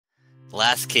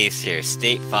Last case here,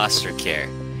 state foster care.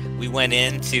 We went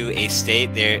into a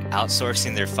state, they're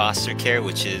outsourcing their foster care,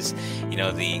 which is,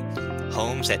 the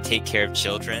homes that take care of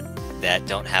children that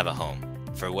don't have a home.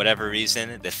 For whatever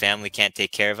reason, the family can't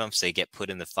take care of them, so they get put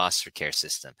in the foster care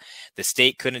system. The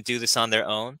state couldn't do this on their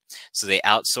own, so they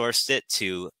outsourced it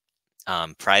to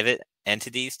private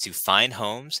entities to find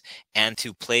homes and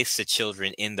to place the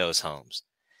children in those homes.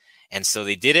 And so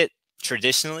they did it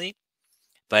traditionally,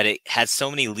 but it had so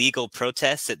many legal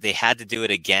protests that they had to do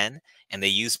it again, and they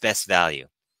used best value.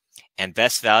 And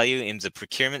best value in the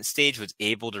procurement stage was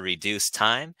able to reduce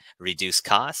time, reduce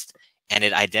cost, and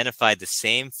it identified the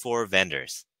same 4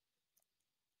 vendors.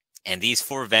 And these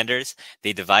 4 vendors,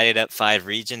 they divided up 5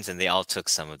 regions, and they all took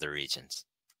some of the regions.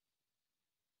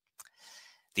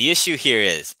 The issue here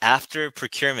is, after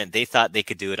procurement, they thought they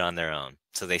could do it on their own,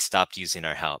 so they stopped using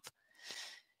our help.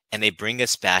 And they bring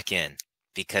us back in,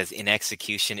 because in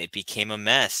execution, it became a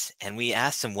mess. And we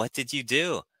asked them, what did you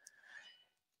do?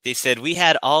 They said, we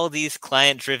had all these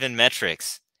client-driven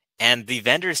metrics, and the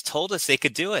vendors told us they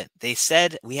could do it. They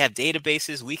said, we have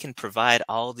databases, we can provide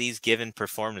all these given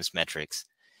performance metrics.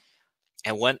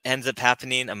 And what ends up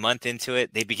happening a month into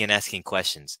it, they begin asking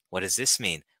questions. What does this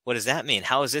mean? What does that mean?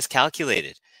 How is this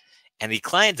calculated? And the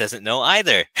client doesn't know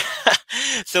either.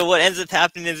 So what ends up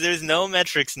happening is there's no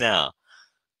metrics now.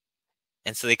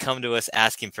 And so they come to us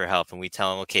asking for help, and we tell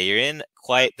them, okay, you're in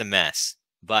quite the mess,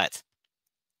 but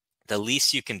the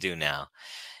least you can do now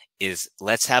is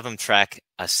let's have them track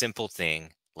a simple thing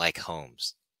like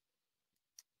homes.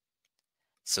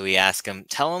 So we ask them,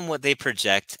 tell them what they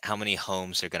project, how many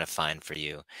homes they're going to find for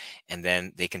you, and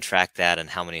then they can track that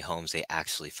and how many homes they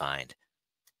actually find.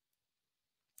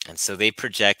 And so they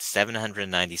project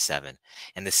 797,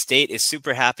 and the state is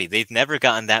super happy. They've never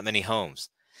gotten that many homes.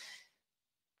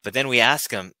 But then we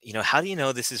ask them, how do you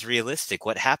know this is realistic?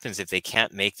 What happens if they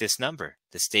can't make this number?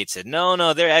 The state said,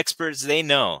 no, they're experts. They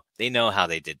know how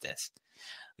they did this.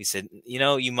 We said,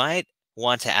 you might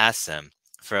want to ask them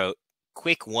for a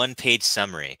quick 1-page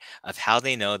summary of how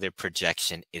they know their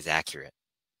projection is accurate.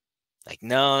 Like,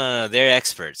 no, they're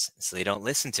experts. So they don't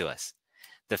listen to us.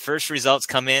 The first results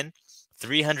come in,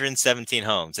 317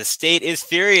 homes. The state is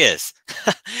furious.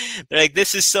 They're like,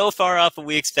 this is so far off what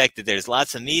we expected. There's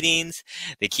lots of meetings.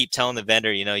 They keep telling the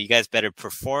vendor, you guys better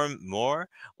perform more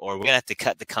or we're going to have to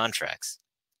cut the contracts.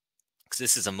 Because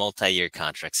this is a multi-year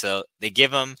contract. So they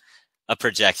give them a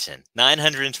projection,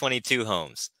 922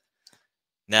 homes.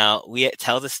 Now, we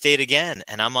tell the state again,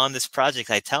 and I'm on this project,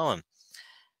 I tell them,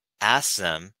 ask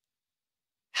them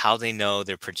how they know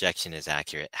their projection is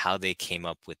accurate, how they came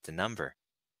up with the number.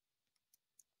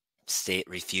 State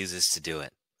refuses to do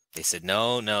it. They said,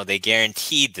 no, they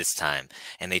guaranteed this time.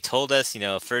 And they told us,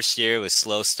 first year was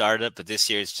slow startup, but this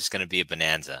year is just going to be a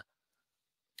bonanza.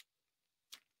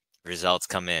 Results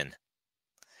come in.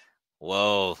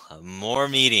 Whoa, more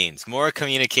meetings, more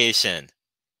communication.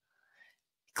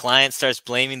 Client starts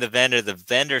blaming the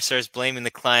vendor starts blaming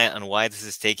the client on why this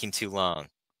is taking too long.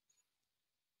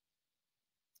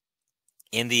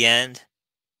 In the end,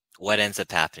 what ends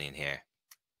up happening here?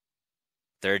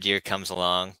 Third year comes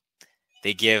along,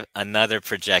 they give another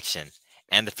projection,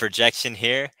 and the projection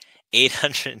here,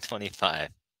 825.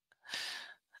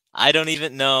 I don't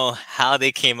even know how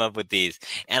they came up with these.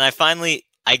 And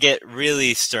I get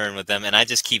really stern with them, and I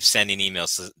just keep sending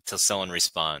emails till someone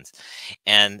responds.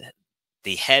 And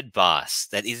the head boss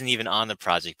that isn't even on the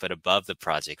project, but above the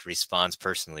project, responds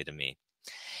personally to me.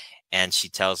 And she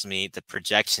tells me the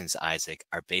projections, Isaac,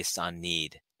 are based on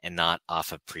need and not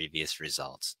off of previous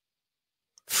results.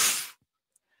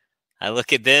 I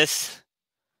look at this,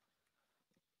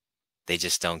 they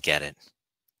just don't get it.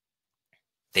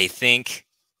 They think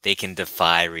they can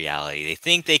defy reality. They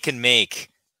think they can make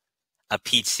a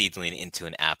peach seedling into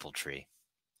an apple tree.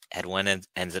 And what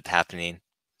ends up happening,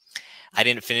 I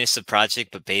didn't finish the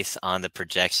project, but based on the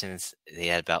projections, they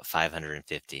had about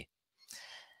 550.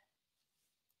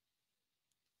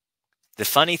 The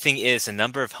funny thing is the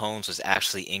number of homes was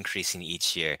actually increasing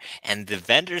each year, and the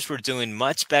vendors were doing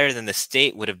much better than the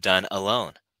state would have done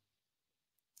alone.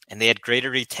 And they had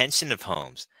greater retention of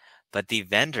homes, but the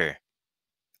vendor,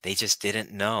 they just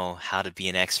didn't know how to be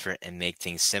an expert and make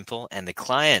things simple. And the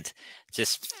client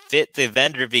just fit the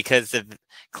vendor because the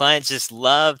client just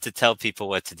loved to tell people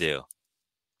what to do.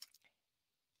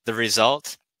 The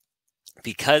result,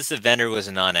 because the vendor was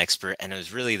a non-expert and it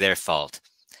was really their fault,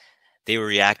 they were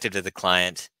reactive to the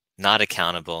client, not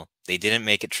accountable. They didn't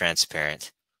make it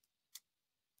transparent.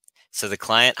 So the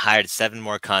client hired 7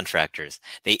 more contractors.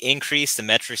 They increased the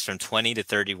metrics from 20 to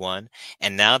 31,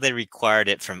 and now they required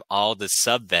it from all the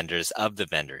sub-vendors of the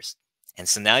vendors. And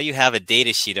so now you have a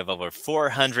data sheet of over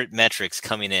 400 metrics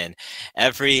coming in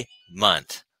every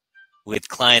month, with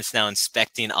clients now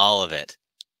inspecting all of it.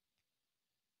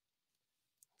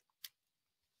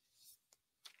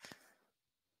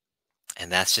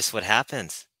 And that's just what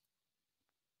happens.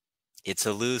 It's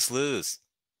a lose-lose.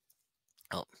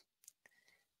 Oh.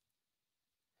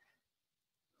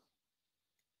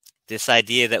 This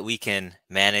idea that we can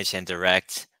manage and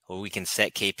direct, or we can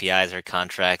set KPIs or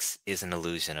contracts, is an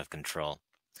illusion of control.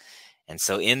 And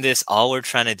so in this, all we're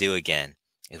trying to do again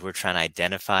is we're trying to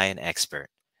identify an expert.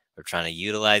 We're trying to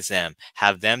utilize them,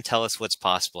 have them tell us what's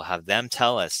possible, have them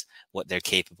tell us what they're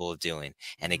capable of doing,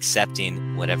 and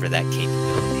accepting whatever that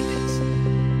capability is.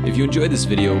 If you enjoyed this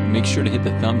video, make sure to hit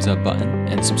the thumbs up button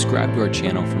and subscribe to our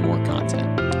channel for more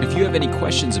content. If you have any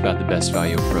questions about the best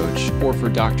value approach or for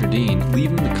Dr. Dean,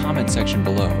 leave them in the comment section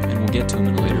below and we'll get to them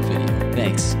in a later video.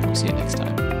 Thanks, and we'll see you next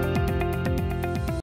time.